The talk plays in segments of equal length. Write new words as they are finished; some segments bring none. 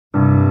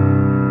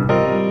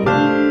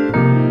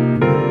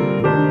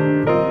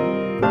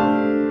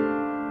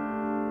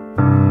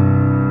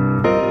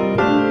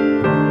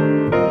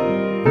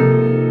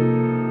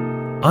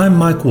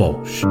Mike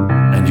Walsh,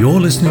 and you're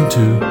listening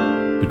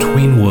to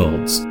Between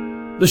Worlds,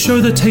 the show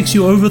that takes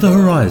you over the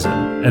horizon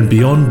and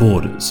beyond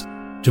borders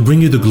to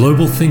bring you the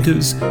global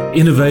thinkers,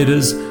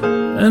 innovators,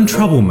 and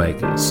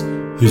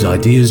troublemakers whose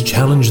ideas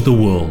challenge the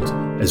world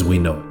as we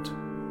know it.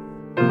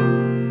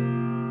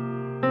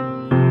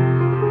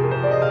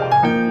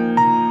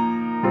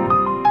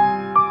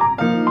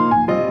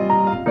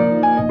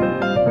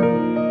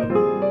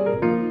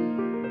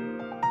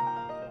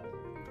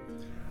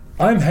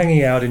 I'm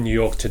hanging out in New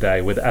York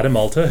today with Adam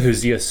Alter,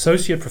 who's the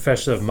Associate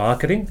Professor of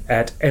Marketing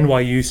at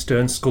NYU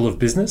Stern School of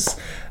Business.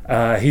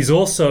 He's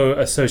also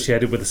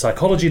associated with the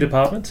Psychology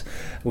Department,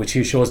 which he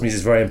assures me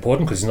is very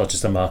important because he's not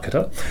just a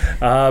marketer.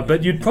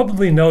 But you'd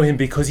probably know him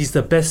because he's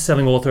the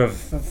best-selling author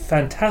of a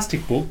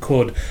fantastic book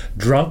called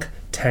Drunk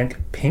Tank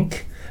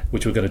Pink,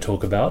 which we're going to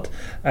talk about.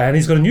 And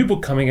he's got a new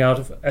book coming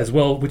out as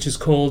well, which is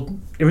called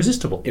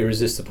Irresistible.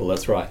 Irresistible,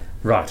 that's right.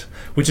 Right,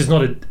 which is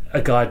not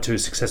a guide to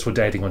successful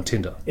dating on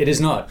Tinder. It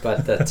is not,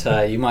 but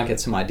that you might get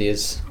some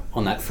ideas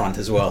on that front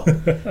as well.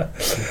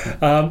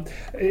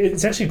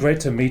 It's actually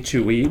great to meet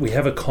you. We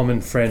have a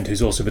common friend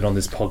who's also been on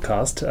this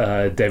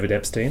podcast, David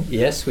Epstein.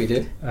 Yes, we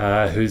do.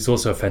 Who's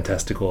also a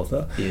fantastic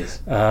author. He is.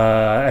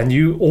 And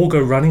you all go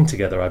running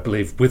together, I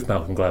believe, with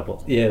Malcolm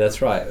Gladwell. Yeah, that's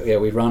right. Yeah,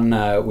 we run.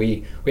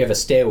 We have a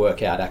stair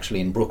workout actually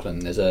in Brooklyn.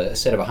 There's a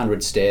set of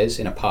 100 stairs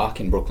in a park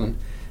in Brooklyn,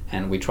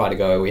 and we try to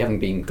go. We haven't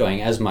been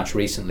going as much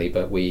recently,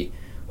 but we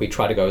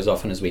try to go as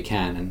often as we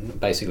can. And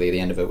basically, at the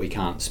end of it, we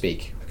can't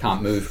speak,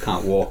 can't move,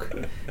 can't walk.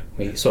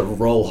 We sort of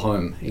roll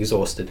home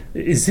exhausted.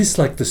 Is this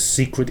like the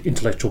secret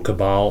intellectual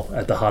cabal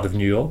at the heart of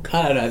New York?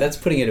 I don't know. That's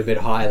putting it a bit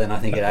higher than I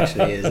think it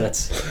actually is.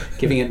 That's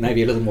giving it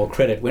maybe a little more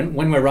credit. When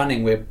we're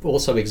running, we're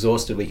also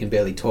exhausted. We can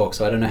barely talk,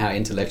 so I don't know how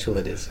intellectual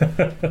it is.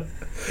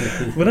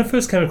 When I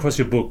first came across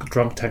your book,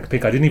 Drunk Tank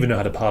Pink, I didn't even know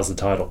how to parse the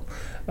title.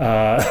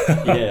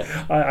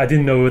 Yeah. I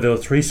didn't know there were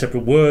three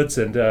separate words,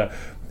 and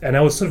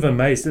I was sort of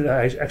amazed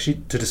that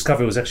to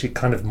discover it was actually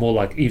kind of more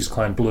like Yves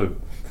Klein Blue.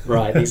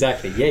 Right,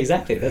 exactly. Yeah,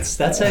 exactly.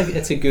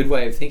 It's a good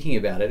way of thinking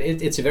about it.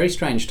 It's a very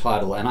strange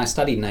title, and I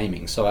studied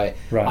naming, so I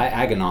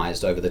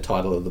agonized over the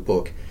title of the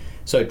book.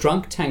 So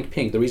Drunk Tank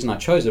Pink, the reason I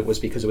chose it was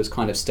because it was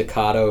kind of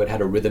staccato, it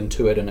had a rhythm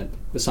to it, and it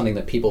was something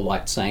that people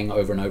liked saying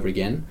over and over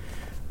again.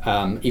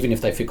 Even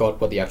if they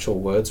forgot what the actual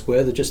words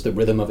were, just the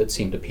rhythm of it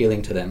seemed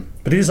appealing to them.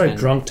 But it is like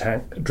drunk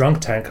tank,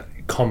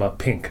 comma,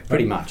 pink. Right?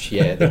 Pretty much,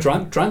 yeah. The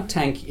drunk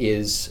tank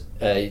is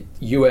a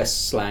US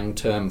slang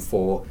term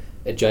for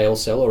a jail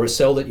cell, or a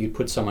cell that you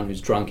put someone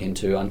who's drunk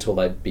into until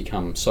they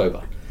become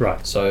sober.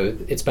 Right. So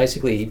it's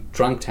basically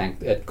drunk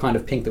tank, a kind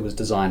of pink that was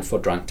designed for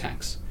drunk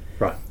tanks.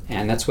 Right.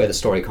 And that's where the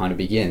story kind of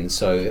begins.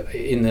 So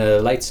in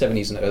the late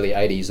 70s and early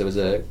 80s, there was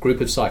a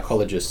group of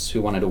psychologists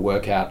who wanted to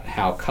work out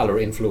how colour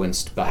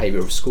influenced behaviour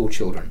of school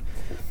children.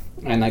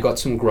 And they got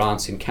some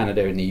grants in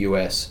Canada and the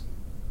US.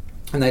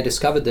 And they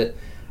discovered that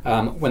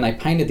when they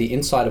painted the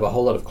inside of a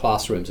whole lot of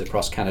classrooms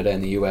across Canada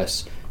and the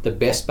US, the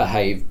best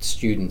behaved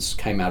students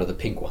came out of the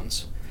pink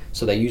ones.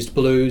 So they used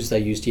blues, they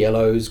used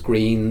yellows,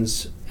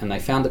 greens, and they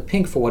found that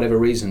pink, for whatever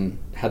reason,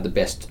 had the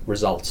best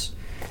results.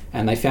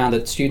 And they found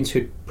that students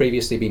who'd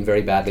previously been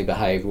very badly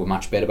behaved were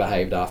much better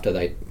behaved after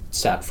they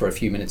sat for a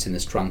few minutes in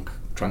this drunk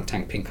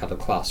tank pink coloured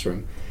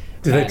classroom.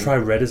 Did they try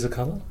red as a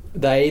colour?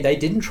 They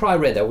didn't try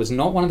red. That was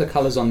not one of the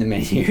colours on the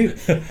menu.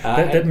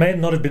 That may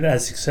not have been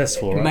as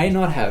successful, right? May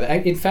not have.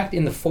 In fact,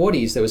 in the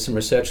 40s, there was some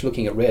research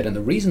looking at red, and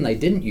the reason they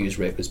didn't use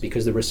red was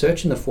because the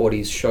research in the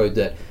 40s showed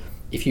that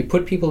if you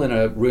put people in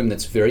a room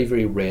that's very,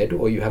 very red,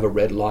 or you have a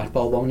red light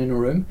bulb on in a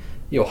room,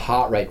 your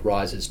heart rate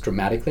rises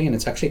dramatically, and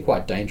it's actually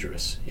quite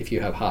dangerous if you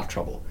have heart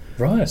trouble.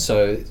 Right.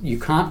 So you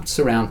can't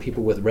surround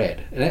people with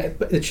red. And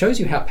it shows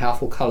you how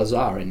powerful colours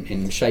are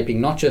in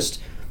shaping not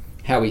just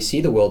how we see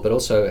the world, but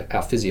also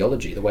our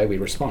physiology, the way we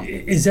respond.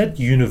 Is that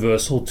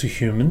universal to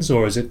humans,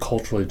 or is it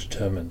culturally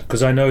determined?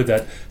 Because I know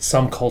that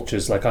some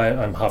cultures, like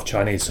I'm half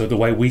Chinese, so the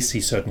way we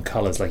see certain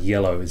colours, like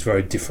yellow, is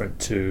very different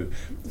to,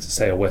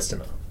 say, a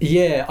Westerner.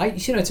 Yeah,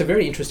 it's a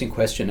very interesting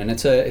question, and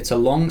it's a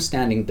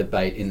long-standing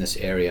debate in this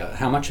area.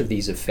 How much of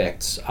these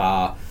effects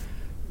are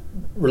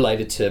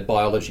related to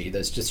biology?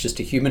 There's just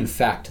a human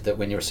fact that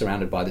when you're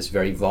surrounded by this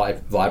very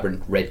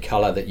vibrant red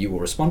colour that you will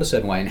respond a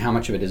certain way, and how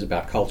much of it is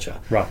about culture.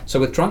 Right. So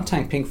with Drunk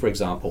Tank Pink, for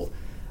example,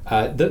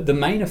 the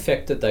main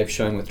effect that they've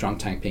shown with Drunk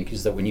Tank Pink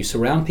is that when you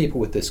surround people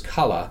with this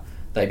colour,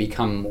 they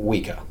become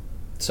weaker.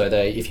 So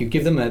if you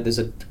give them there's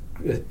a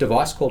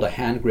device called a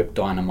hand grip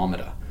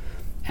dynamometer,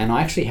 and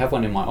I actually have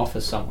one in my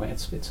office somewhere.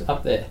 It's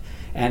up there.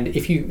 And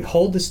if you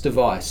hold this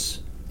device,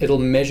 it'll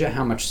measure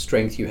how much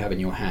strength you have in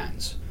your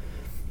hands.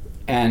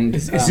 And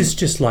is this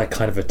just like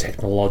kind of a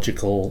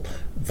technological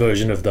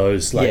version of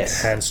those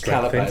hand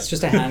strength caliper. things? It's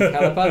just a hand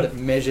caliper that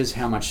measures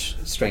how much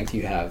strength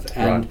you have.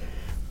 And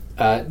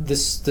the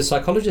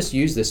psychologists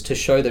use this to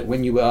show that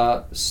when you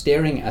are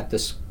staring at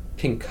this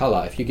pink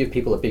colour, if you give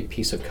people a big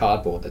piece of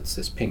cardboard that's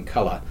this pink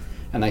colour,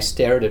 and they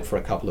stare at it for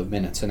a couple of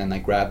minutes and then they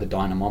grab the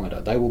dynamometer,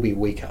 they will be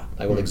weaker.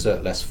 They will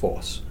exert less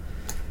force.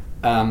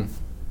 And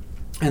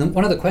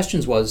one of the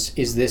questions was,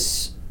 is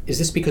this is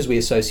this because we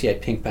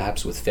associate pink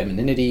perhaps with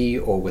femininity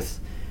or with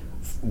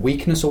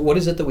weakness, or what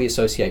is it that we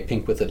associate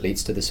pink with that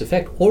leads to this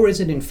effect? Or is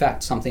it in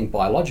fact something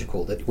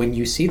biological, that when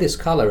you see this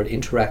color, it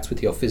interacts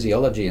with your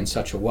physiology in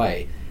such a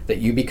way that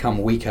you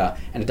become weaker,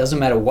 and it doesn't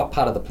matter what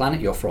part of the planet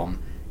you're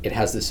from, it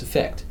has this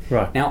effect.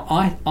 Right. Now,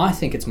 I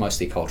think it's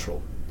mostly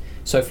cultural.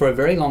 So for a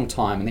very long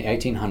time, in the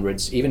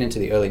 1800s, even into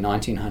the early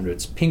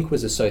 1900s, pink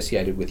was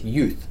associated with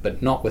youth,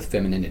 but not with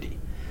femininity.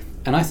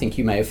 And I think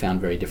you may have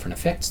found very different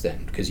effects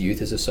then, because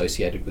youth is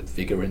associated with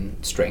vigor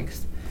and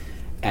strength.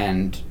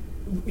 And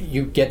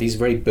you get these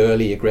very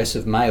burly,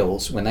 aggressive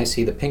males, when they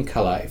see the pink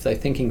color, if they're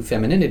thinking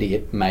femininity,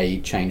 it may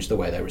change the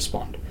way they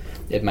respond.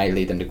 It may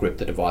lead them to grip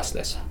the device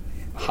less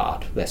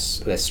hard,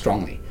 less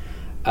strongly.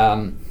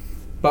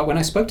 But when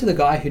I spoke to the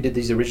guy who did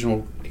these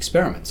original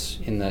experiments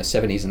in the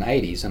 70s and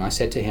 80s, and I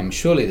said to him,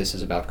 surely this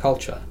is about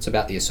culture. It's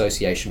about the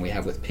association we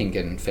have with pink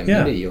and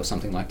femininity or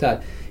something like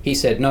that. He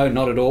said, no,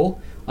 not at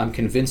all. I'm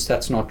convinced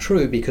that's not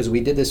true, because we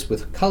did this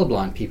with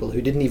colorblind people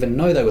who didn't even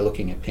know they were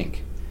looking at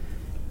pink.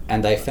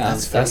 And they found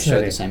they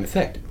showed the same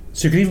effect.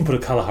 So you could even put a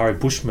Kalahari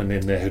Bushman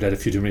in there who'd had a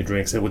few too many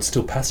drinks, it would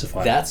still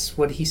pacify. That's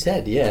what he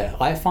said, yeah.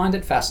 I find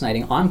it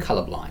fascinating. I'm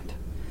colorblind,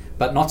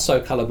 but not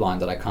so colorblind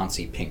that I can't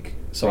see pink.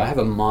 So I have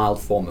a mild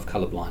form of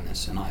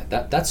colorblindness, and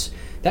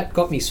that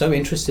got me so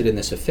interested in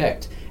this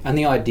effect, and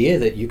the idea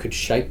that you could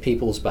shape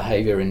people's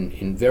behavior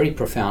in very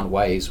profound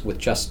ways with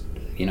just,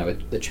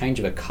 the change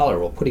of a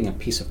color or putting a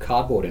piece of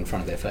cardboard in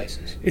front of their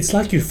faces. It's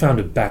like you found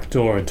a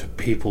backdoor into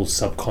people's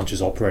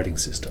subconscious operating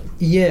system.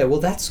 Yeah, well,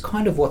 that's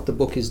kind of what the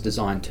book is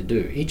designed to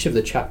do. Each of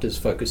the chapters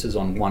focuses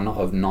on one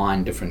of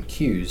 9 different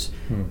cues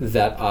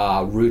that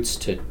are routes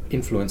to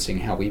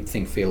influencing how we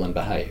think, feel, and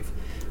behave,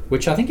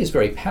 which I think is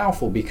very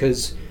powerful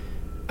because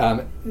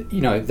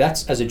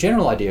that's, as a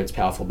general idea, it's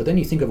powerful, but then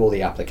you think of all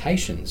the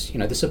applications.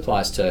 This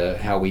applies to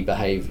how we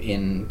behave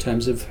in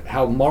terms of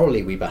how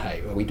morally we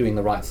behave. Are we doing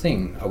the right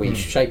thing? Are we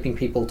shaping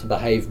people to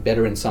behave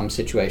better in some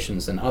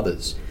situations than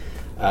others?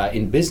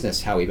 In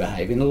business, how we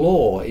behave. In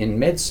law, in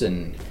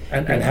medicine.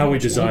 And how we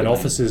design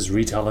offices,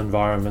 retail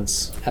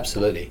environments.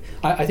 Absolutely.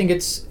 I think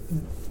it's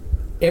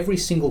every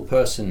single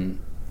person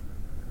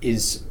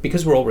is,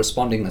 because we're all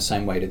responding the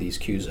same way to these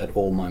cues at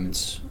all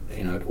moments,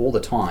 all the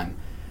time,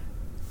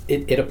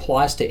 it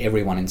applies to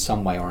everyone in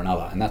some way or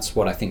another, and that's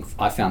what I think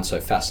I found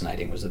so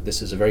fascinating, was that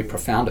this is a very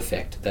profound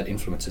effect that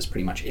influences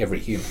pretty much every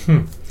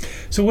human.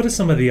 So what are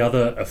some of the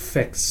other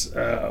effects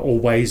or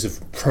ways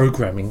of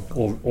programming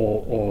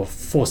or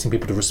forcing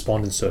people to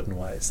respond in certain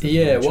ways?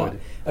 Yeah, well,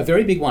 a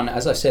very big one,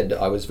 as I said,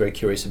 I was very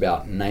curious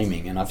about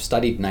naming, and I've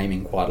studied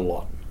naming quite a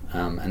lot.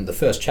 And the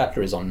first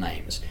chapter is on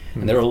names.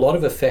 And there are a lot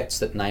of effects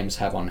that names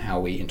have on how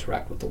we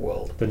interact with the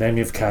world. The naming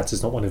of cats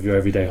is not one of your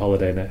everyday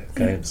holiday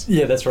games.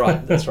 Yeah, that's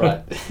right. That's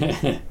right.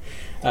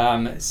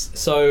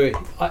 So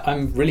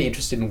I'm really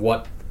interested in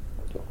what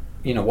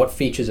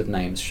features of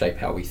names shape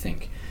how we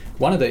think.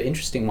 One of the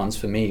interesting ones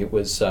for me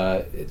was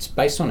it's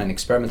based on an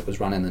experiment that was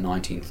run in the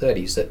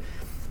 1930s, that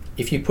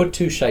if you put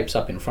 2 shapes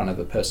up in front of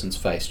a person's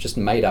face, just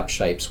made up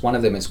shapes, one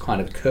of them is kind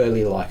of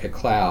curly like a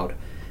cloud,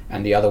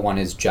 and the other one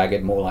is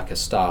jagged more like a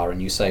star,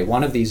 and you say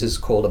one of these is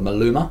called a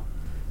maluma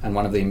and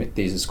one of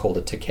these is called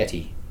a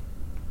Teketi,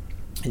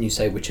 and you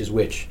say which is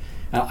which.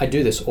 Now, I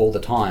do this all the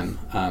time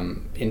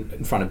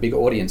in front of big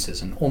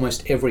audiences, and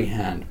almost every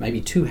hand,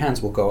 maybe 2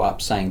 hands will go up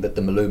saying that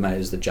the maluma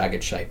is the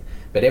jagged shape,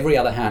 but every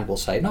other hand will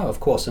say, no, of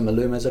course a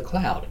maluma is a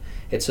cloud.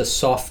 It's a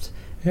soft...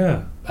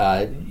 Yeah,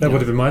 that would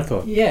have been my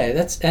thought.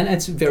 Yeah, and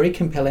it's a very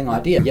compelling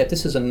idea, yet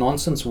this is a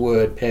nonsense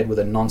word paired with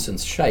a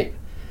nonsense shape.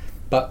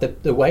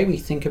 But the way we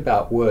think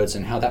about words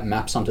and how that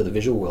maps onto the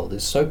visual world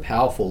is so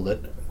powerful that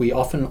we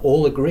often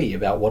all agree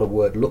about what a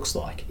word looks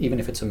like, even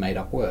if it's a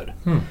made-up word.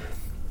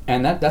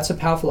 And that's a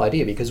powerful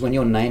idea, because when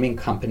you're naming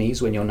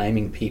companies, when you're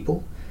naming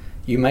people,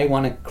 you may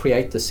want to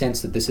create the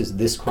sense that this is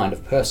this kind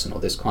of person or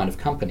this kind of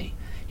company.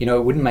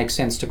 It wouldn't make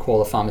sense to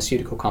call a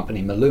pharmaceutical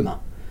company Maluma,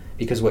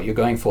 because what you're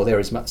going for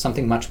there is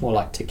something much more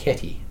like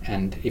Teketi.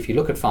 And if you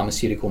look at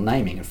pharmaceutical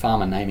naming and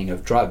pharma naming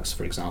of drugs,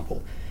 for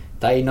example,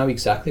 they know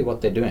exactly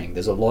what they're doing.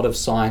 There's a lot of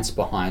science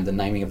behind the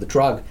naming of the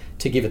drug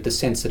to give it the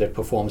sense that it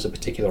performs a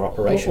particular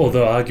operation.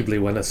 Although arguably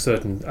when a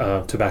certain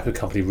tobacco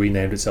company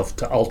renamed itself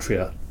to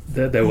Altria,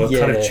 they were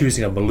kind of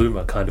choosing a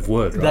Maluma kind of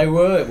word, right? They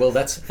were. Well,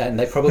 and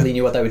they probably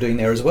knew what they were doing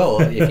there as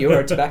well. If you were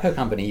a tobacco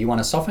company, you want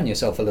to soften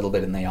yourself a little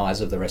bit in the eyes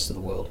of the rest of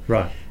the world.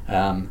 Right.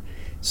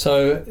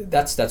 So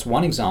that's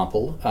one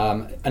example.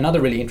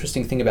 Another really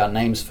interesting thing about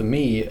names for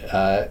me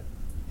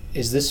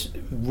is this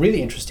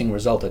really interesting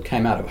result that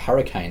came out of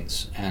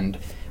hurricanes. And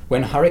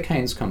when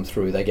hurricanes come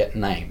through, they get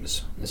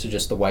names. This is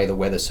just the way the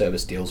Weather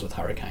Service deals with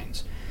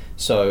hurricanes.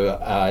 So,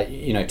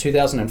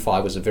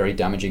 2005 was a very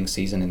damaging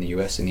season in the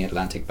US in the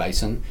Atlantic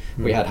Basin.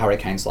 We had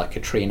hurricanes like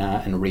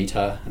Katrina and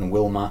Rita and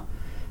Wilma.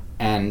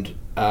 And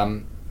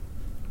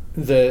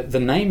the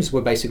names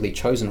were basically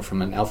chosen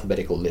from an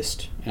alphabetical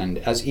list. And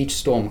as each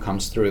storm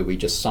comes through, we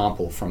just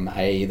sample from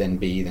A, then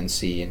B, then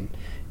C. And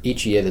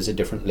each year there's a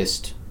different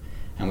list,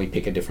 and we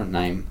pick a different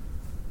name.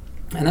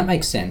 And that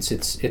makes sense.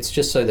 It's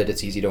just so that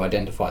it's easy to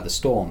identify the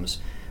storms.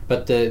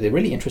 But the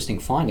really interesting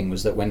finding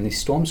was that when these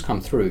storms come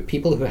through,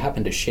 people who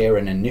happen to share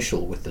an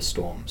initial with the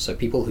storm, so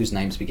people whose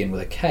names begin with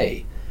a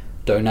K,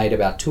 donate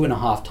about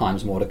 2.5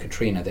 times more to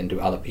Katrina than do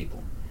other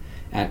people.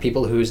 And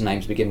people whose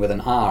names begin with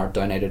an R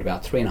donated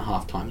about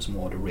 3.5 times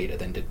more to Rita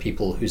than did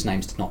people whose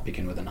names did not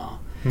begin with an R.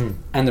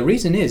 And the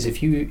reason is,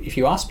 if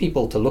you ask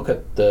people to look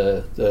at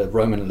the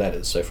Roman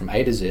letters, so from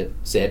A to Z,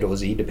 Z or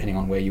Z, depending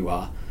on where you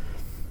are,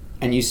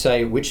 and you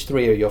say which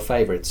 3 are your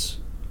favorites,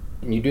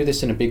 and you do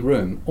this in a big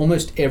room,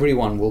 almost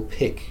everyone will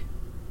pick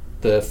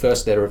the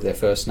first letter of their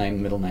first name,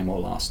 middle name, or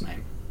last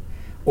name,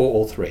 or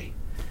all 3.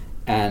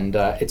 And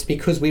it's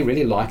because we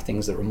really like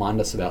things that remind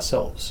us of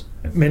ourselves.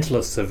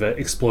 Mentalists have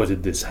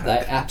exploited this hack.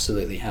 They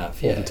absolutely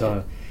have, all the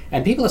time.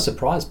 And people are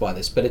surprised by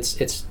this, but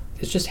it's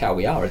just how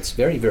we are. It's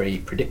very, very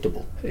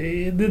predictable.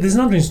 There's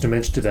another interesting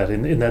dimension to that,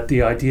 in that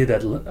the idea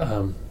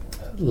that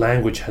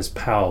language has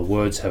power,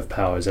 words have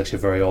power, is actually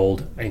a very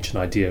old, ancient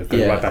idea,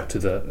 going right back to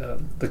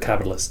the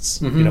capitalists,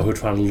 who are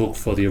trying to look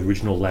for the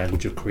original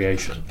language of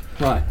creation.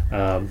 Right.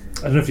 I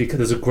don't know if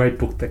there's a great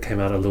book that came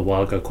out a little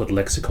while ago called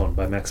Lexicon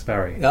by Max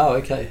Barry. Oh,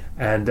 okay.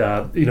 And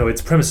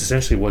its premise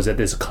essentially was that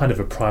there's a kind of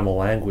a primal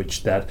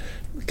language that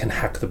can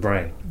hack the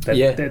brain.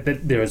 That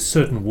there are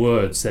certain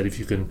words that if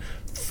you can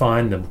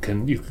find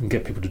them, you can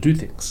get people to do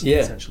things.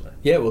 Essentially.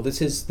 Yeah. Well,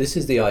 this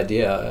is the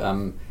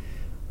idea.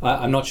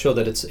 I'm not sure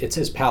that it's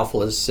as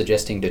powerful as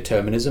suggesting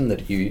determinism,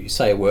 that you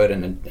say a word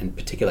and a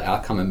particular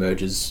outcome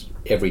emerges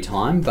every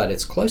time, but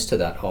it's close to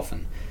that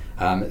often.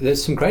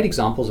 There's some great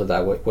examples of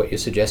that, what you're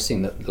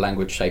suggesting, that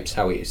language shapes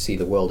how we see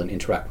the world and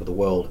interact with the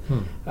world.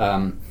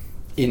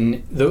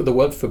 In the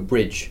word for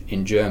bridge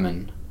in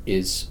German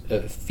is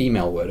a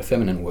female word, a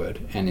feminine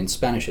word, and in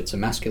Spanish it's a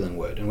masculine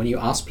word. And when you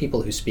ask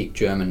people who speak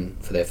German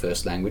for their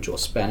first language or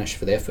Spanish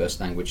for their first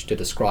language to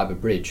describe a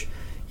bridge,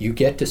 you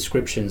get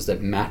descriptions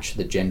that match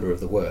the gender of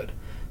the word.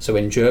 So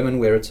in German,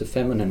 where it's a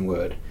feminine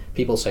word,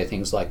 people say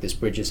things like, this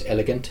bridge is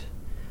elegant,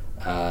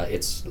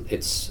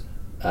 it's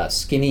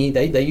skinny.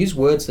 They use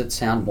words that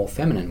sound more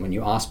feminine. When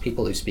you ask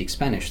people who speak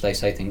Spanish, they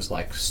say things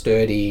like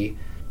sturdy,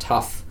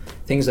 tough,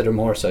 things that are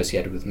more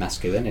associated with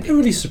masculinity. It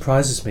really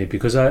surprises me,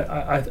 because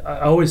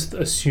I always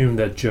assumed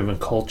that German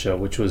culture,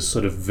 which was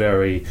sort of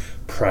very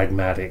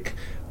pragmatic,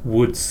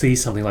 would see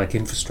something like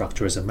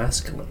infrastructure as a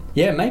masculine.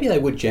 Yeah, maybe they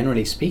would,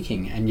 generally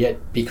speaking, and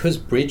yet because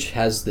bridge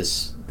has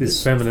this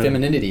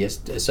femininity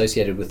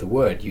associated with the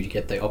word, you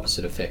get the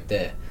opposite effect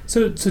there.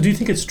 So do you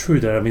think it's true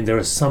that, there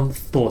are some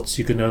thoughts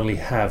you can only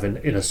have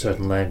in a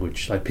certain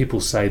language? Like, people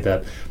say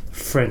that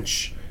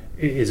French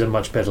is a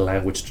much better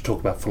language to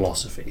talk about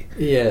philosophy.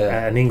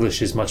 Yeah. And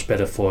English is much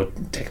better for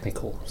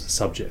technical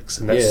subjects.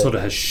 And that sort of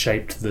has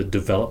shaped the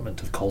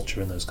development of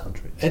culture in those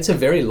countries. It's a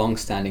very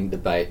long-standing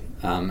debate.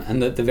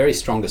 And the very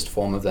strongest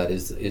form of that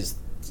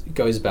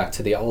goes back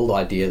to the old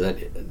idea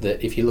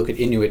that if you look at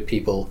Inuit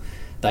people,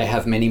 they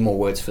have many more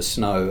words for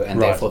snow,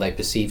 and therefore they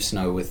perceive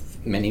snow with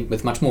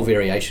much more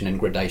variation and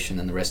gradation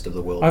than the rest of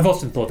the world. I've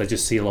often thought they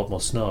just see a lot more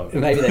snow.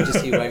 Maybe they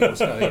just see way more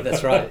snow. Yeah,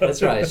 that's right.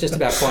 It's just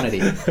about quantity.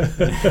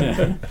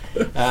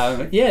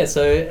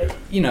 So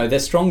the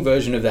strong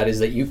version of that is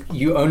that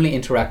you only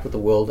interact with the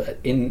world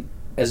in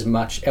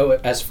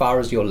as far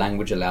as your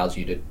language allows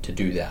you to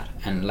do that,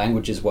 and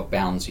language is what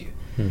bounds you.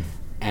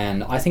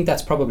 And I think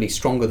that's probably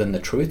stronger than the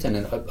truth, and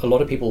a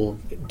lot of people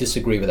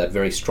disagree with that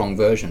very strong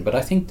version. But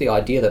I think the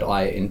idea that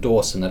I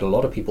endorse, and that a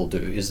lot of people do,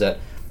 is that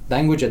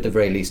language at the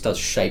very least does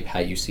shape how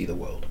you see the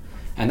world.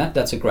 And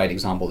that's a great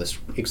example, this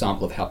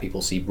example of how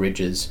people see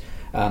bridges.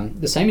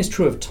 The same is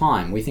true of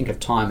time. We think of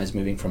time as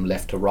moving from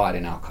left to right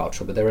in our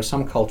culture, but there are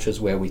some cultures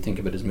where we think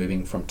of it as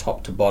moving from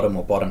top to bottom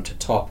or bottom to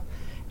top.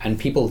 And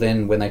people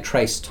then, when they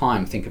trace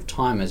time, think of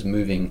time as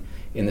moving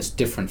in this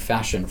different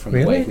fashion from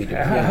the way we do.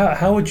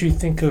 How would you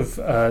think of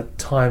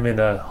time in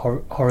a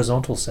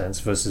horizontal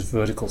sense versus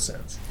vertical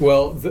sense?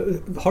 Well,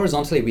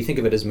 horizontally, we think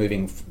of it as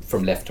moving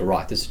from left to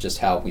right. This is just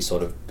how we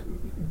sort of...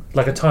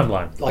 Like a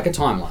timeline. Like a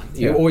timeline.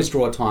 You always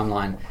draw a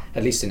timeline,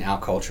 at least in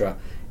our culture,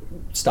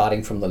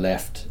 starting from the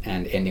left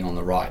and ending on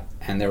the right.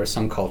 And there are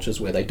some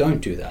cultures where they don't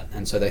do that.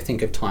 And so they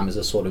think of time as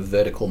a sort of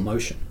vertical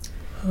motion.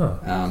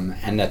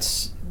 And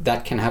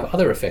that can have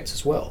other effects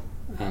as well.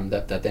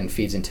 That then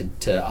feeds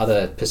into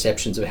other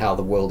perceptions of how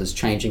the world is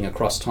changing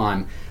across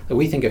time.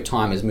 We think of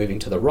time as moving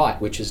to the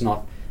right, which is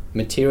not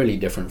materially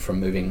different from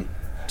moving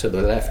to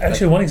the left.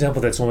 Actually, one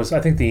example that's almost, I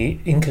think the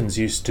Incans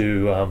used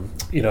to,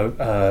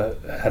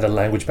 had a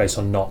language based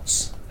on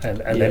knots, and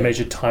they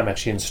measured time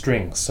actually in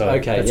strings. So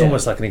it's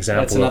almost like an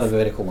example. That's another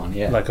vertical one,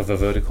 like of a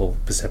vertical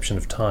perception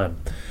of time.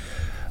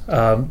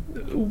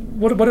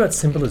 What about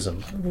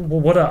symbolism?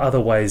 What are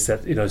other ways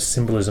that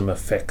symbolism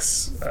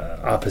affects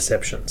our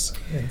perceptions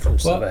from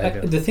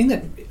behavior? The thing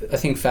that I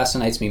think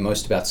fascinates me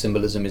most about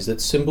symbolism is that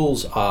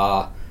symbols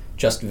are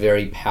just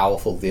very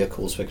powerful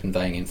vehicles for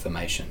conveying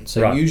information.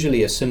 So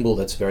usually a symbol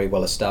that's very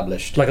well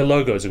established. Like a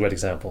logo is a great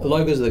example. The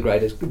logo is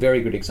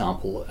very good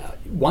example.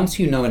 Once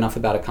you know enough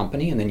about a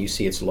company and then you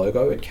see its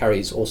logo, it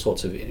carries all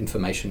sorts of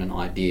information and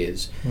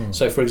ideas.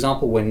 So for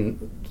example,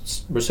 when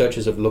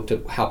researchers have looked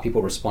at how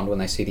people respond when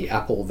they see the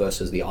Apple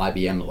versus the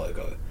IBM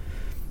logo,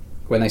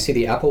 When they see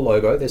the Apple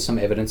logo, there's some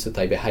evidence that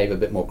they behave a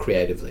bit more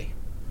creatively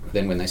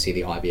than when they see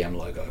the IBM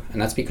logo. And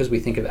that's because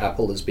we think of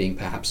Apple as being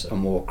perhaps a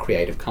more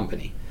creative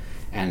company.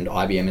 And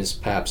IBM is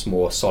perhaps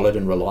more solid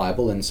and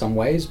reliable in some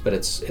ways, but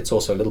it's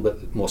also a little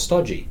bit more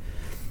stodgy.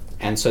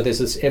 And so there's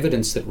this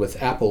evidence that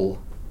with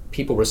Apple,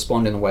 people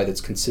respond in a way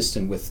that's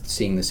consistent with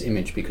seeing this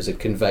image because it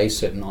conveys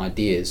certain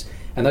ideas.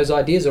 And those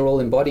ideas are all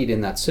embodied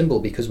in that symbol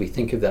because we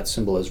think of that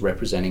symbol as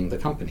representing the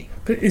company.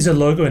 But is a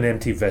logo an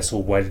empty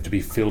vessel waited to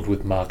be filled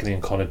with marketing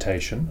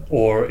connotation?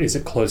 Or is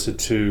it closer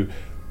to,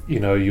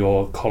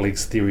 your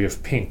colleague's theory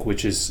of pink,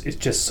 which is it's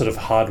just sort of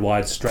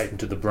hardwired straight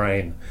into the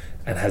brain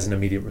and has an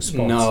immediate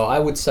response? No, I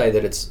would say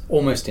that it's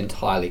almost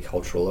entirely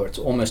cultural, or it's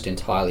almost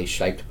entirely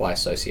shaped by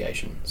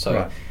association. So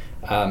right.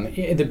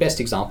 The best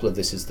example of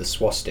this is the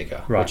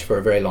swastika, right. which for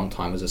a very long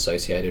time was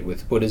associated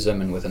with Buddhism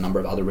and with a number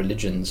of other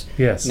religions.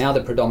 Yes. Now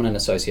the predominant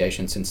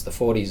association since the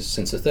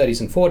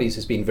 30s and 40s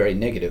has been very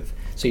negative.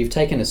 So you've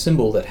taken a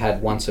symbol that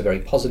had once a very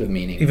positive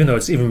meaning. Even though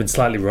it's even been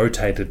slightly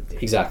rotated.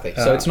 Exactly.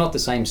 So it's not the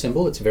same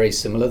symbol, it's very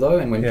similar though,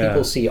 and when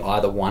people see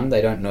either one,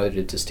 they don't know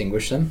to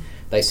distinguish them.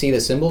 They see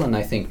the symbol and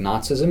they think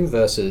Nazism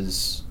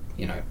versus,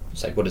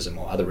 say Buddhism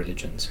or other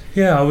religions.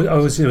 Yeah, it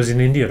was in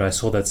India and I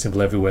saw that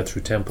symbol everywhere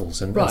through temples,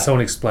 and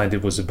someone explained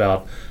it was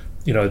about,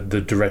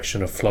 the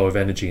direction of flow of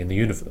energy in the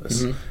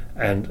universe.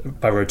 Mm-hmm. And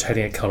by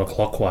rotating it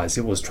counterclockwise,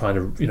 it was trying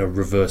to,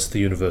 reverse the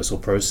universal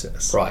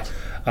process. Right.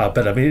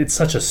 But I mean, it's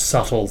such a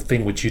subtle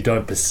thing which you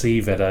don't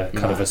perceive at a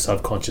kind of a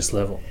subconscious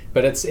level.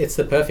 But it's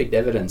the perfect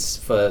evidence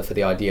for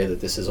the idea that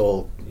this is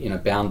all,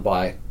 bound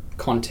by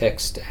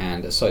context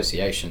and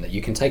association, that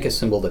you can take a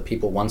symbol that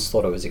people once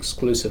thought of as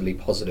exclusively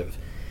positive,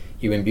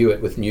 you imbue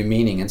it with new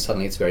meaning and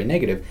suddenly it's very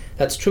negative.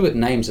 That's true with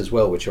names as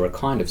well, which are a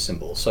kind of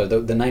symbol. So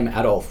the name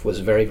Adolf was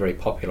very, very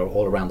popular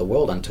all around the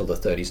world until the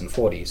 30s and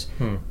 40s.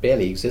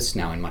 Barely exists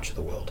now in much of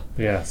the world.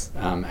 Yes.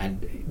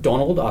 And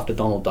Donald, after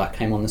Donald Duck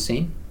came on the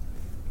scene,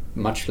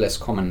 much less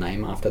common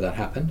name after that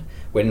happened.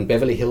 When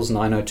Beverly Hills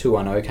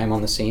 90210 came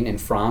on the scene in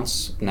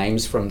France,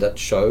 names from that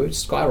show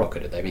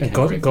skyrocketed. They became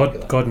very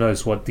popular. God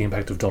knows what the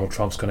impact of Donald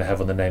Trump's going to have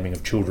on the naming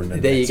of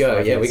children. There you go.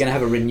 Yeah, we're going to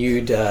have a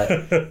renewed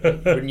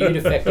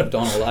effect of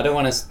Donald. I don't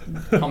want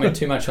to comment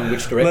too much on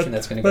which direction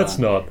that's going to go. Let's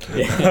not.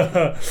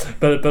 Yeah.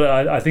 but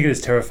I think it is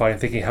terrifying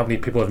thinking how many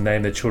people have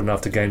named their children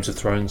after Games of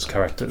Thrones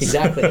characters.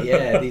 Exactly.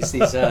 Yeah,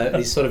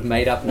 these sort of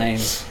made up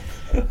names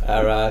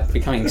are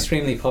becoming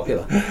extremely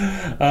popular.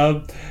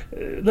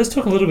 Let's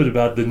talk a little bit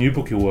about the new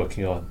book you're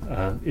working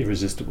on,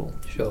 Irresistible.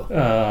 Sure.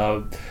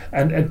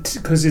 And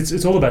because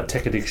it's all about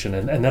tech addiction,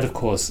 and that of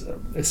course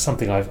is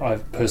something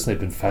I've personally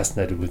been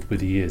fascinated with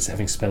the years,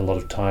 having spent a lot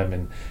of time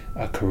in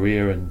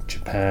Korea and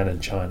Japan and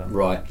China.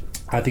 Right.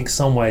 I think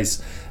some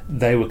ways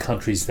they were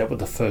countries that were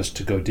the first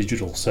to go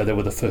digital, so they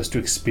were the first to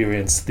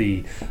experience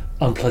the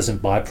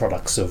unpleasant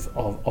byproducts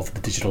of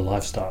the digital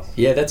lifestyle.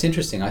 Yeah, that's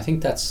interesting. I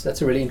think that's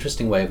a really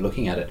interesting way of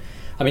looking at it.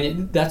 I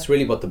mean, that's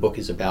really what the book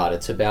is about.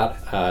 It's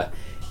about,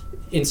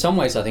 in some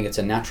ways, I think it's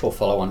a natural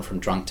follow-on from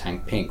Drunk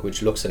Tank Pink,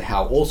 which looks at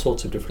how all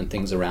sorts of different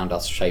things around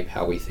us shape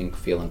how we think,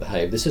 feel, and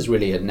behave. This is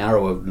really a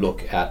narrower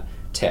look at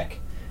tech.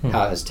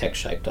 How has tech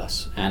shaped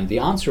us? And the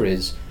answer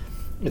is,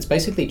 it's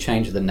basically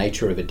changed the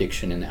nature of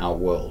addiction in our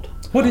world.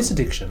 What is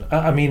addiction?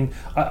 I mean,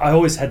 I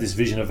always had this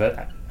vision of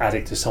an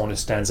addict as someone who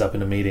stands up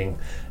in a meeting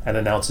and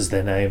announces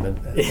their name and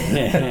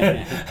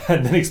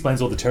then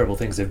explains all the terrible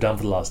things they've done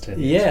for the last 10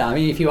 years. Yeah, I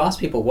mean, if you ask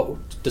people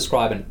what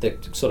describe the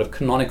sort of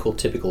canonical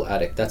typical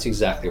addict, that's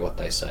exactly what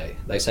they say.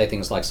 They say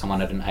things like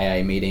someone at an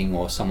AA meeting,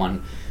 or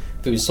someone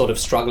who's sort of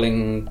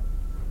struggling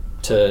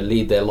to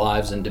lead their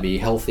lives and to be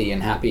healthy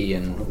and happy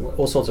and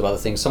all sorts of other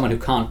things. Someone who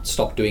can't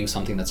stop doing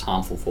something that's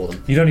harmful for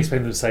them. You don't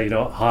expect them to say,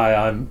 hi,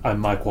 I'm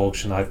Mike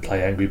Walsh and I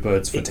play Angry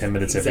Birds for 10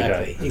 minutes every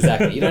day.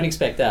 Exactly. You don't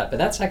expect that. But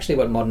that's actually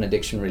what modern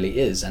addiction really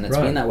is. And it's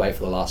been that way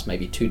for the last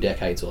maybe 2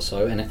 decades or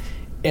so, and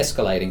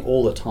escalating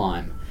all the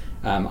time.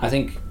 I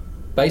think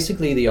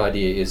basically the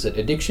idea is that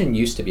addiction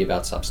used to be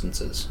about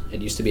substances.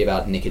 It used to be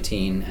about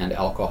nicotine and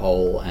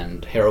alcohol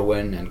and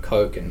heroin and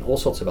coke and all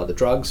sorts of other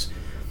drugs.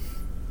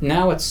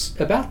 Now it's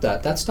about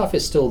that. That stuff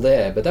is still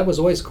there, but that was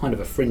always kind of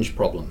a fringe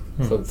problem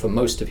for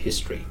most of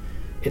history.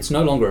 It's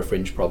no longer a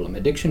fringe problem.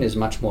 Addiction is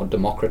much more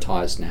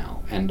democratized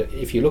now. And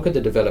if you look at the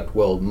developed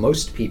world,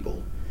 most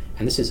people,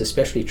 and this is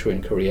especially true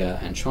in Korea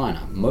and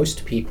China,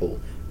 most people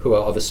who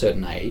are of a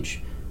certain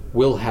age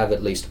will have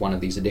at least one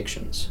of these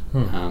addictions.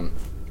 And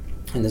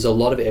there's a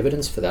lot of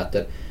evidence for that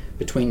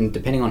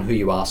depending on who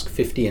you ask,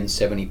 50 and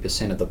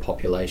 70% of the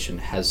population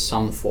has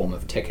some form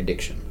of tech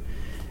addiction.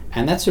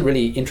 And that's a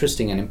really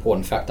interesting and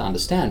important fact to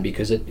understand,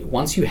 because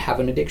once you have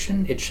an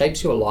addiction, it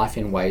shapes your life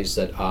in ways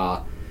that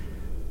are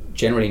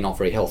generally not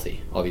very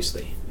healthy,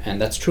 obviously.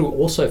 And that's true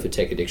also for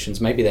tech addictions.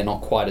 Maybe they're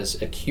not quite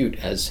as acute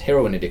as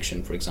heroin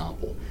addiction, for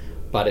example,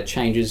 but it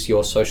changes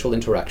your social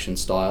interaction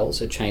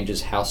styles. It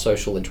changes how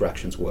social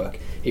interactions work.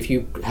 If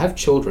you have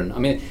children, I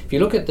mean, if you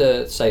look at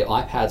say,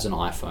 iPads and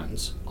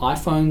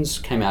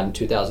iPhones came out in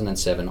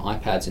 2007,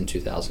 iPads in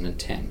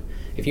 2010.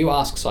 If you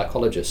ask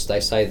psychologists, they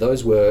say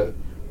those were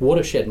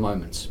watershed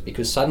moments,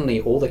 because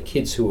suddenly all the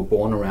kids who were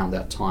born around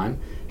that time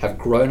have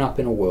grown up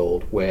in a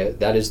world where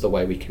that is the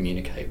way we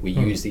communicate. We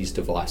use these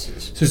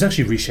devices. So it's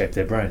actually reshaped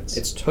their brains.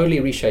 It's totally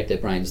reshaped their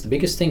brains. The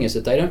biggest thing is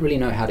that they don't really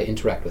know how to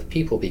interact with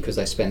people because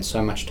they spend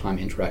so much time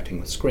interacting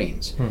with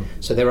screens.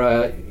 So there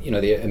are,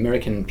 the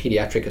American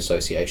Pediatric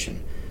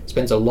Association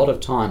spends a lot of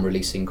time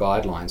releasing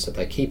guidelines that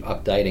they keep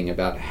updating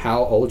about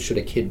how old should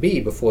a kid be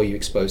before you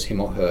expose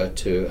him or her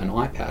to an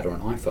iPad or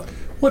an iPhone.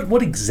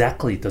 What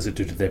exactly does it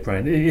do to their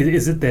brain?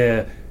 Is it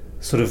their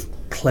sort of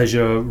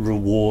pleasure,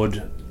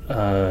 reward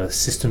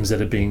systems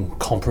that are being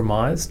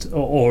compromised,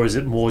 or is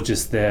it more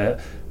just their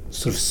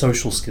sort of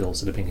social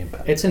skills that are being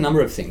impacted? It's a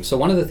number of things. So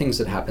one of the things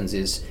that happens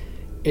is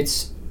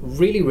it's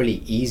really,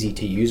 really easy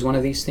to use one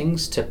of these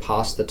things to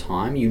pass the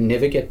time. You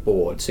never get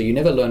bored. So you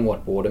never learn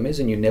what boredom is,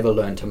 and you never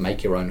learn to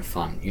make your own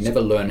fun. You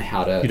never learn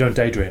how to... You don't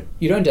daydream.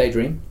 You don't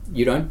daydream.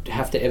 You don't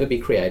have to ever be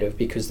creative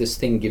because this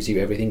thing gives you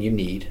everything you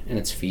need and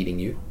it's feeding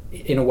you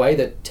in a way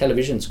that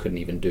televisions couldn't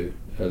even do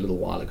a little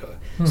while ago.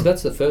 So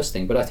that's the first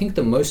thing. But I think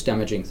the most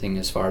damaging thing,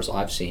 as far as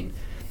I've seen,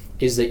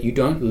 is that you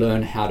don't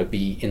learn how to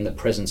be in the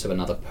presence of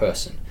another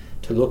person,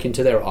 to look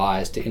into their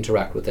eyes, to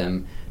interact with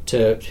them,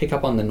 to pick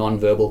up on the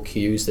non-verbal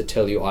cues that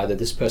tell you either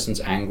this person's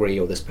angry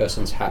or this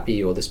person's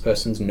happy or this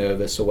person's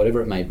nervous or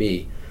whatever it may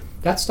be.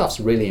 That stuff's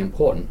really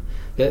important.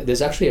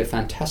 There's actually a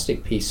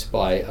fantastic piece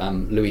by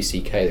Louis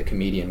C.K., the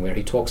comedian, where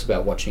he talks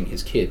about watching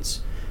his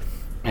kids.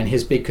 And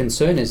his big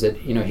concern is that,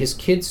 his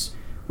kids,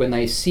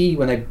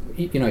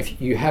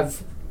 if you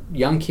have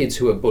young kids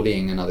who are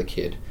bullying another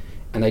kid,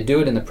 and they do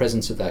it in the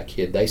presence of that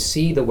kid, they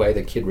see the way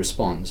the kid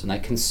responds, and they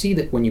can see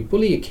that when you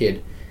bully a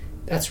kid,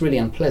 that's really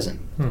unpleasant.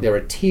 There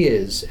are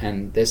tears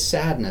and there's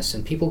sadness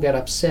and people get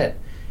upset.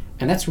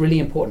 And that's really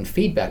important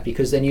feedback,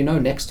 because then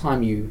next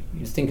time you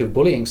think of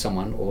bullying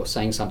someone or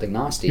saying something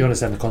nasty, You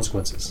understand the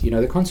consequences. You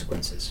know the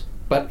consequences.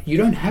 But you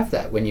don't have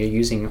that when you're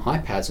using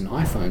iPads and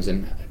iPhones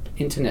and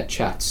internet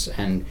chats,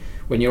 and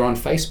when you're on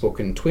Facebook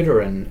and Twitter,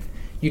 and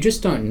you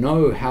just don't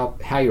know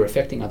how you're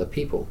affecting other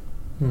people.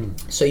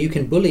 So you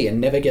can bully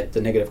and never get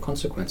the negative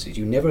consequences.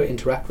 You never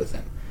interact with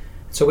them.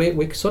 So we're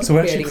we're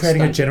actually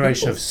creating a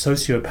generation of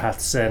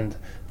sociopaths and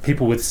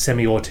people with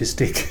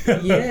semi-autistic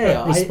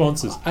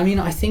responses.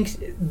 I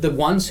think the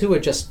ones who are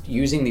just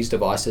using these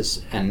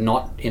devices and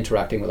not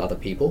interacting with other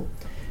people,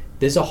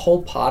 there's a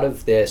whole part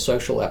of their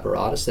social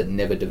apparatus that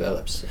never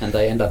develops, and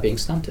they end up being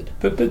stunted.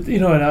 But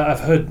and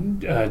I've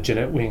heard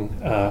Jeanette Wing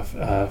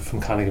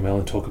from Carnegie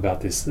Mellon talk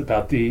about this,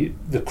 about the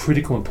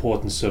critical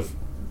importance of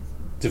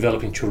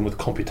developing children with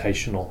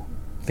computational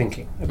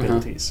thinking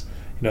abilities.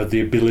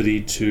 The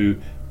ability to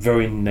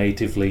very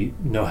natively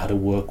know how to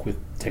work with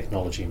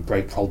technology and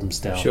break problems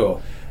down. Sure.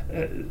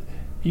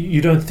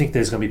 You don't think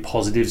there's going to be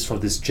positives for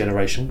this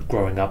generation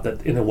growing up,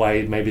 that in a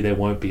way maybe they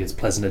won't be as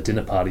pleasant at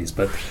dinner parties,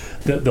 but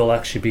they'll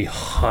actually be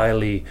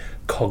highly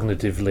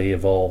cognitively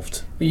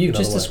evolved? You've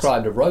just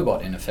described a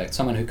robot, in effect,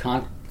 someone who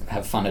can't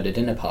have fun at a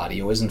dinner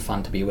party or isn't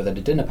fun to be with at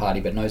a dinner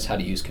party but knows how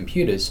to use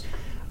computers.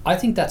 I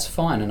think that's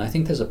fine, and I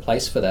think there's a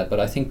place for that, but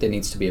I think there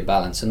needs to be a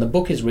balance, and the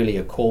book is really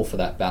a call for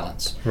that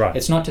balance. Right.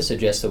 It's not to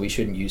suggest that we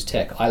shouldn't use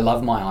tech. I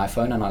love my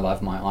iPhone and I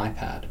love my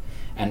iPad,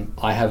 and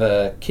I have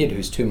a kid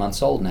who's 2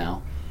 months old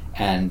now,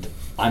 and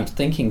I'm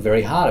thinking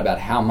very hard about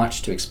how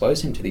much to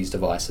expose him to these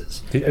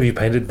devices. Have you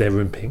painted their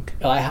room pink?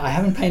 I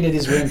haven't painted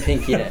his room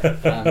pink yet.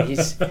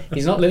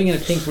 He's not living in a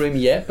pink room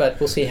yet, but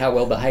we'll see how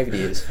well behaved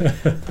he is.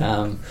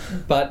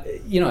 But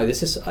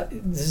this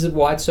is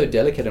why it's so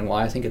delicate, and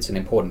why I think it's an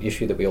important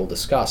issue that we all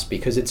discuss,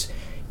 because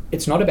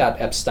it's not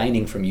about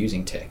abstaining from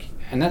using tech,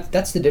 and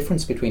that's the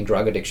difference between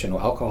drug addiction or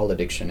alcohol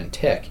addiction and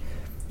tech.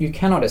 You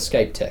cannot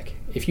escape tech.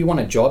 If you want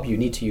a job, you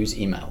need to use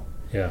email.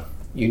 Yeah.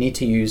 You need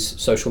to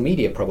use social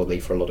media probably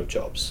for a lot of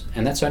jobs,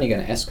 and that's only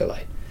going to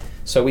escalate.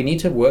 So we need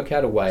to work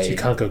out a way... So you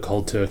can't go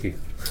cold turkey.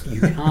 You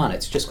can't.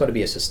 It's just got to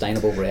be a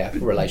sustainable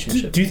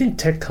relationship. Do you think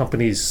tech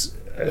companies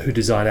who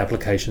design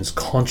applications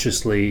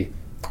consciously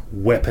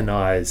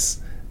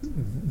weaponize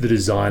the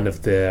design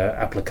of their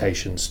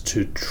applications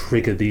to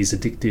trigger these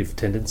addictive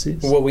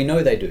tendencies? Well, we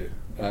know they do.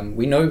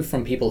 We know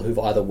from people who've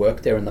either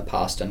worked there in the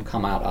past and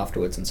come out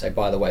afterwards and say,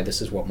 by the way,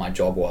 this is what my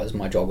job was.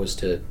 My job was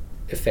to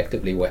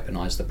effectively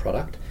weaponize the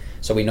product.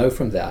 So we know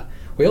from that.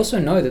 We also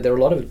know that there are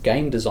a lot of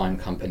game design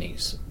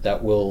companies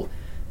that will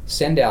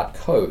send out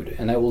code,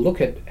 and they will look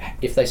at,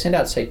 if they send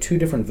out, say, 2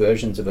 different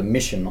versions of a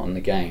mission on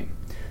the game,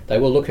 they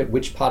will look at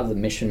which part of the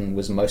mission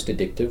was most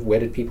addictive, where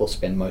did people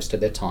spend most of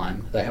their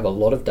time. They have a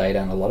lot of data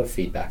and a lot of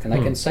feedback, and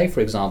they can say, for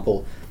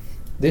example,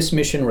 this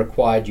mission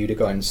required you to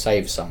go and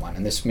save someone,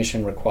 and this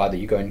mission required that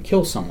you go and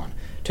kill someone.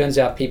 Turns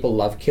out people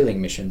love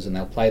killing missions, and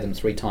they'll play them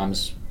 3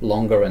 times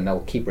longer, and they'll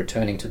keep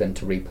returning to them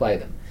to replay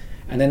them.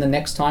 And then the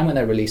next time when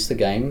they release the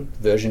game,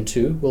 version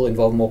 2 will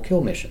involve more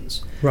kill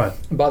missions. Right.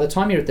 By the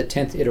time you're at the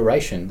 10th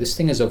iteration, this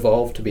thing has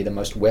evolved to be the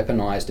most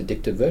weaponized,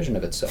 addictive version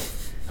of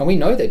itself. And we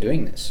know they're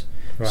doing this.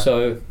 Right.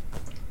 So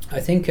I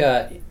think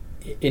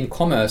in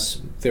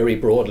commerce, very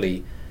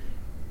broadly,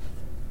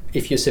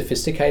 if you're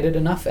sophisticated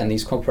enough, and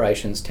these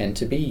corporations tend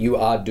to be, you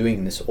are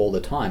doing this all the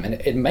time. And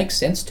it makes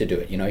sense to do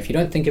it. If you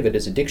don't think of it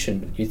as addiction,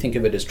 but you think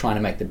of it as trying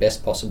to make the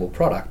best possible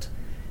product,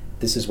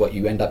 this is what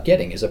you end up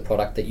getting, is a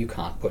product that you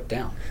can't put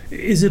down.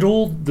 Is it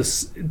all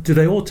this? Do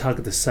they all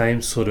target the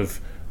same sort of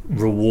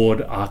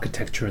reward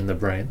architecture in the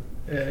brain?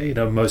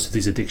 Most of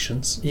these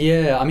addictions.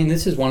 Yeah, I mean,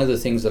 this is one of the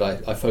things that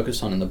I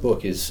focus on in the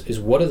book is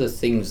what are the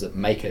things that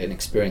make an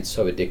experience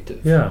so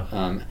addictive?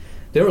 Yeah.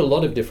 There are a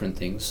lot of different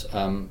things.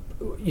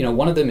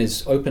 One of them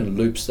is open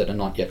loops that are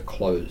not yet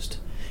closed.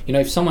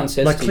 If someone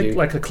says to you...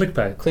 Like a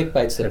clickbait.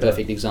 Clickbait's the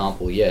perfect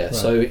example, yeah. Right.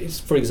 So,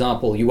 for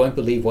example, you won't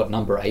believe what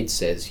number 8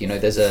 says.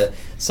 There's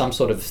some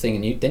sort of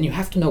thing, and then you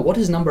have to know, what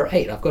is number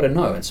 8? I've got to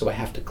know, and so I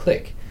have to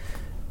click.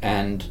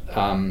 And,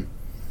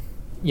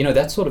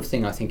 that sort of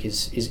thing, I think,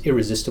 is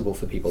irresistible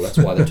for people. That's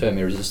why the term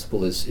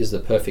irresistible is the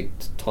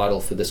perfect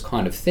title for this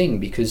kind of thing,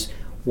 because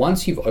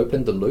once you've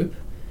opened the loop,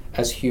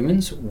 as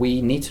humans,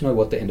 we need to know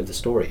what the end of the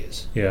story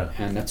is. Yeah.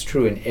 And that's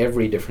true in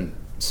every different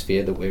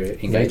sphere that we're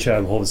engaged in. Nature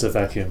abhors a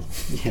vacuum.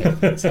 Yeah,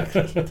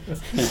 exactly.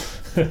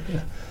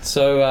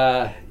 So,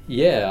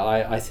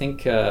 I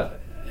think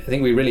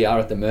we really are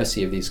at the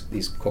mercy of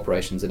these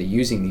corporations that are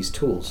using these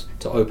tools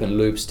to open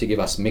loops, to give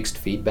us mixed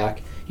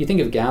feedback. You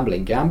think of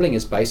gambling. Gambling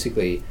is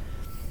basically,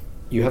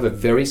 you have a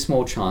very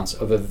small chance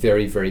of a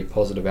very, very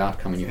positive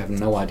outcome, and you have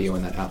no idea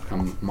when that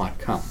outcome might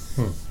come,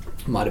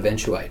 might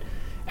eventuate.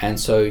 And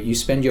so you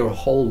spend your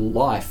whole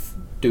life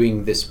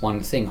doing this one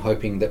thing,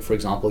 hoping that, for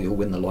example, you'll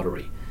win the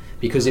lottery.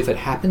 Because if it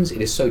happens,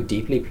 it is so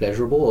deeply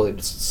pleasurable, or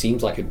it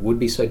seems like it would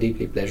be so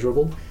deeply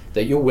pleasurable,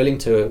 that you're willing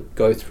to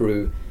go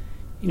through,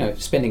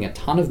 spending a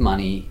ton of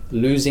money,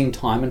 losing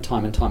time and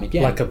time and time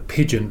again. Like a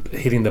pigeon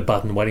hitting the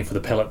button, waiting for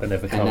the pellet that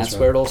never comes. And that's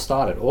where it all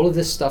started. All of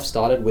this stuff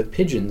started with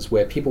pigeons,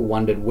 where people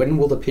wondered, when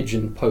will the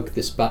pigeon poke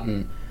this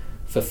button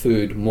for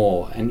food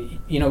more? And,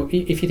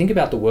 if you think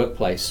about the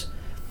workplace,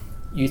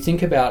 you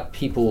think about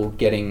people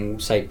getting,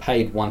 say,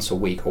 paid once a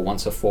week or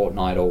once a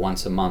fortnight or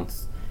once a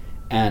month,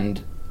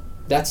 and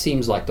that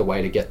seems like the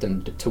way to get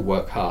them to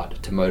work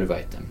hard, to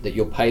motivate them, that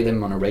you'll pay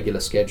them on a regular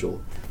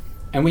schedule.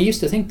 And we used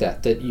to think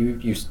that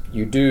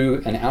you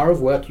do an hour of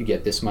work, you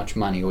get this much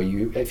money, or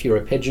if you're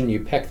a pigeon,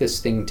 you peck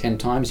this thing 10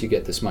 times, you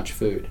get this much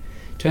food.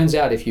 Turns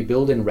out if you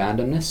build in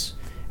randomness,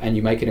 and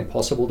you make it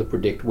impossible to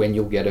predict when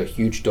you'll get a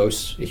huge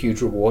dose, a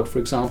huge reward, for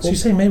example. So you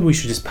say maybe we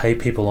should just pay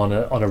people on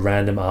a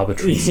random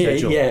arbitrary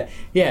schedule?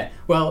 Yeah.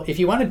 Well, if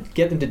you want to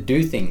get them to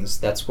do things,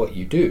 that's what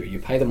you do. You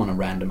pay them on a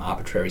random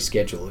arbitrary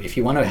schedule. If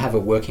you want to have a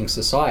working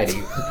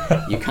society,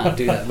 you can't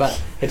do that. But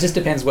it just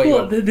depends where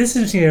you're... This is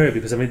an interesting area,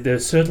 because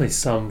there's certainly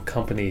some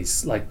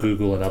companies like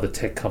Google and other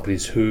tech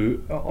companies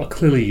who are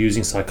clearly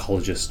using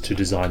psychologists to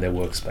design their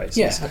workspaces.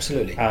 Yeah,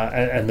 absolutely.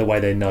 And the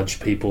way they nudge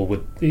people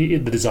with the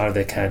design of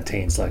their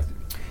canteens, like...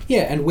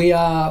 Yeah, and we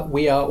are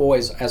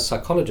always, as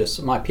psychologists,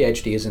 my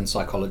PhD is in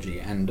psychology,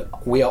 and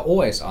we are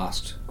always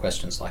asked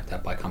questions like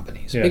that by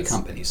companies, big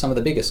companies, some of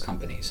the biggest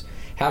companies.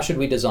 How should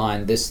we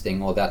design this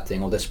thing or that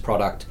thing or this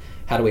product?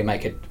 How do we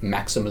make it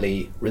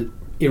maximally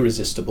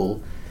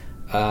irresistible?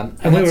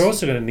 And we were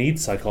also going to need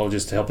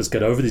psychologists to help us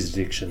get over these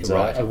addictions.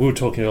 Right. We were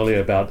talking earlier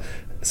about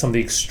some of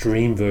the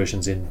extreme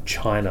versions in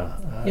China.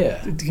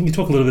 Can you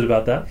talk a little bit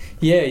about that?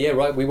 Yeah,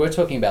 right. We were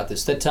talking about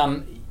this,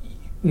 that...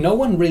 no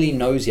one really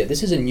knows yet.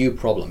 This is a new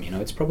problem,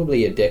 it's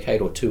probably a decade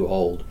or two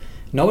old.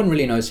 No one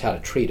really knows how to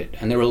treat it,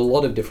 and there are a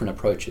lot of different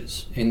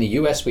approaches. In the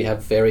US, we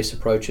have various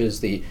approaches.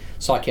 The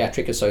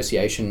Psychiatric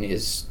Association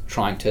is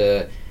trying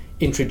to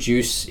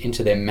introduce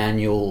into their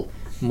manual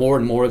more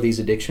and more of these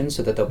addictions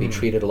so that they'll be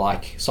treated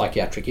like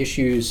psychiatric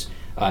issues.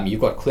 You've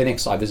got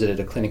clinics. I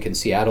visited a clinic in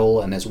Seattle,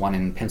 and there's one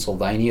in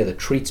Pennsylvania that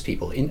treats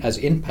people as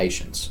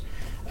inpatients.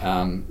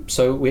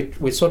 So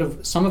we're sort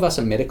of, some of us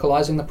are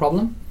medicalizing the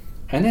problem.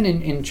 And then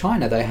in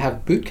China, they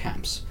have boot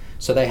camps.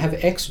 So they have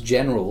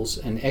ex-generals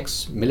and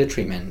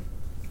ex-military men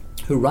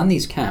who run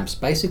these camps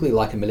basically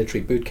like a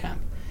military boot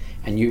camp.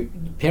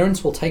 And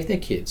parents will take their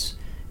kids,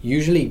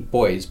 usually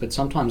boys, but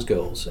sometimes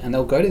girls, and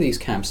they'll go to these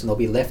camps and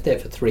they'll be left there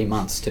for 3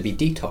 months to be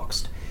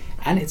detoxed.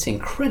 And it's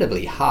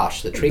incredibly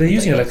harsh, the treatment. They're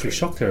using electric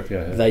shock therapy, I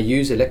heard. They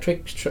use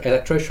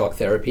electroshock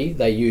therapy.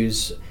 They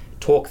use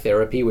talk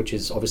therapy, which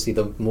is obviously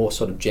the more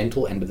sort of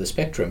gentle end of the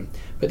spectrum.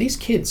 But these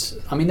kids,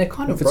 they're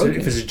kind of broken.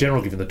 If it's a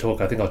general giving the talk,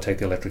 I think I'll take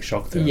the electric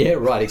shock therapy. Yeah,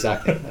 right,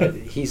 exactly.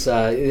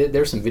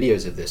 There are some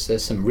videos of this.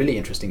 There's some really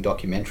interesting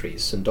documentaries.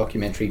 Some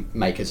documentary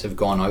makers have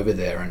gone over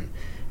there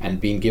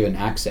and been given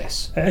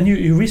access. And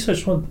you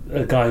researched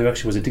a guy who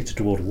actually was addicted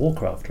to World of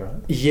Warcraft, right?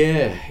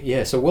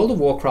 Yeah. So World of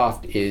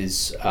Warcraft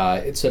is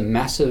it's a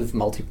massively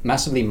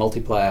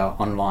multiplayer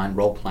online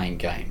role-playing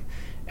game.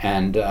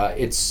 And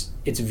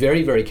it's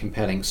very, very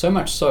compelling, so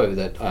much so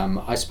that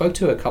I spoke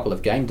to a couple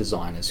of game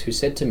designers who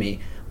said to me,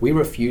 we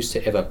refuse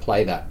to ever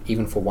play that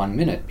even for 1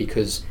 minute,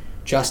 because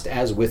just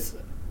as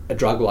with a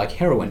drug like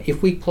heroin,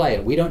 if we play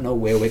it, we don't know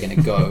where we're going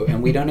to go,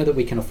 and we don't know that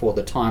we can afford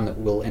the time that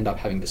we'll end up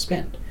having to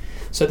spend.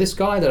 So this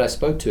guy that I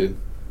spoke to,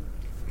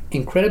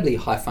 incredibly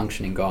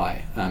high-functioning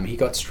guy, he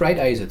got straight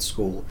A's at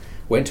school,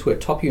 went to a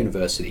top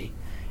university,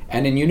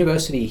 And in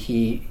university,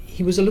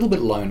 he was a little bit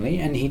lonely,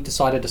 and he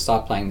decided to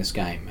start playing this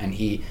game. And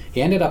he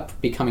ended up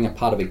becoming a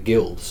part of a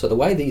guild. So the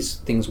way these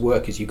things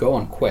work is you go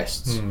on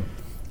quests,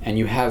 and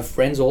you have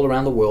friends all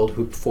around the world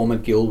who form a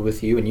guild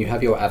with you, and you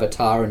have your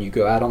avatar, and you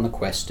go out on the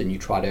quest, and you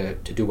try to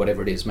do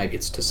whatever it is. Maybe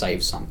it's to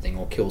save something,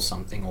 or kill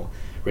something, or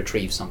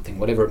retrieve something,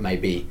 whatever it may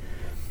be.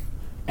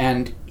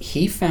 And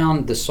he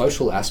found the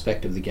social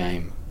aspect of the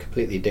game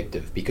completely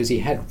addictive, because he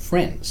had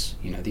friends.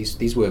 You know,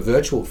 these were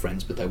virtual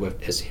friends, but they were,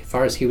 as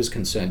far as he was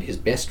concerned, his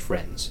best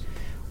friends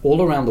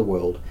all around the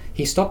world.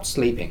 He stopped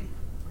sleeping.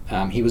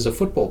 He was a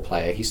football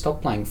player. He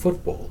stopped playing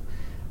football.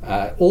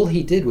 All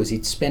he did was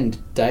he'd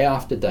spend day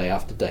after day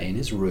after day in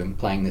his room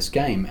playing this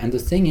game. And the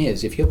thing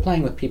is, if you're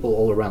playing with people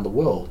all around the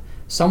world,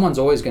 someone's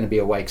always going to be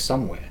awake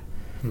somewhere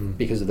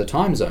because of the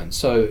time zone.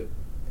 So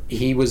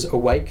he was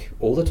awake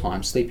all the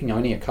time, sleeping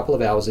only a couple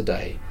of hours a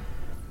day.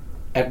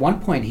 At one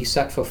point, he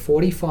sat for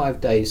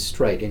 45 days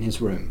straight in his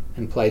room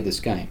and played this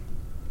game.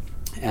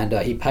 And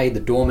he paid the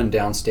doorman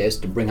downstairs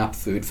to bring up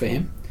food for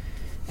him.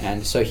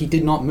 And so he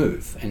did not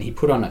move. And he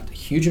put on a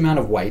huge amount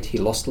of weight. He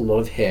lost a lot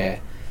of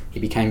hair. He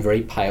became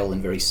very pale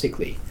and very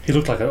sickly. He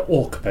looked like an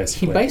orc,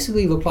 basically. He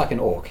basically looked like an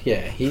orc,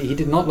 yeah. He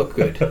did not look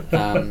good.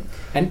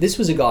 And this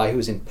was a guy who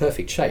was in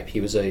perfect shape.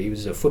 He was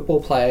a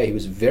football player. He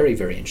was very,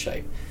 very in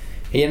shape.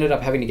 He ended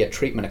up having to get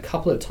treatment a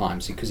couple of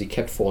times because he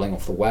kept falling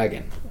off the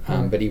wagon.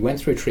 But he went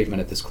through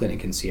treatment at this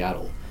clinic in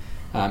Seattle.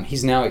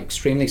 He's now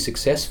extremely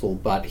successful,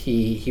 but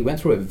he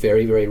went through a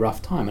very, very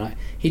rough time. And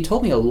he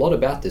told me a lot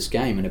about this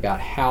game and about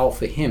how,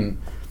 for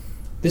him,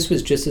 this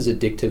was just as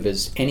addictive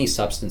as any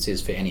substance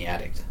is for any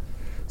addict.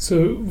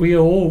 So we are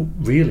all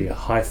really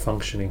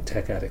high-functioning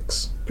tech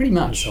addicts. Pretty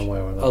much. In some way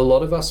or another. A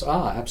lot of us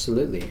are,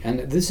 absolutely.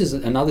 And this is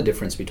another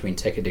difference between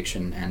tech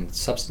addiction and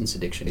substance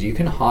addiction. You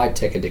can hide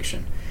tech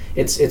addiction.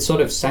 It's sort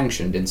of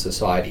sanctioned in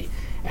society.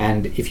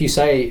 And if you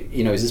say,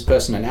 you know, is this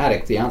person an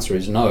addict? The answer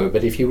is no.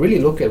 But if you really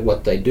look at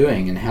what they're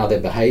doing and how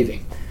they're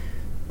behaving,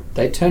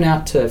 they turn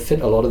out to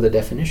fit a lot of the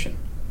definition.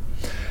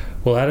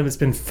 Well, Adam, it's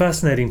been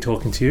fascinating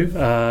talking to you.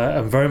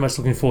 I'm very much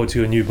looking forward to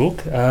your new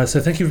book. So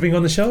thank you for being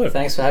on the show.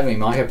 Thanks for having me,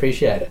 Mike. I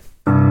appreciate it.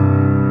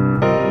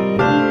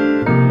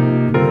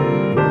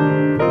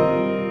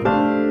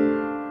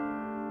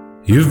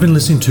 You've been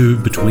listening to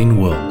Between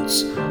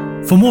Worlds.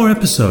 For more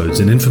episodes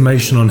and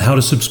information on how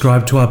to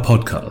subscribe to our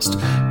podcast,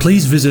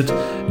 please visit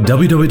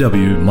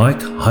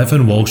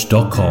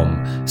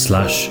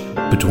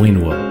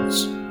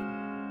www.mike-walsh.com/betweenworlds.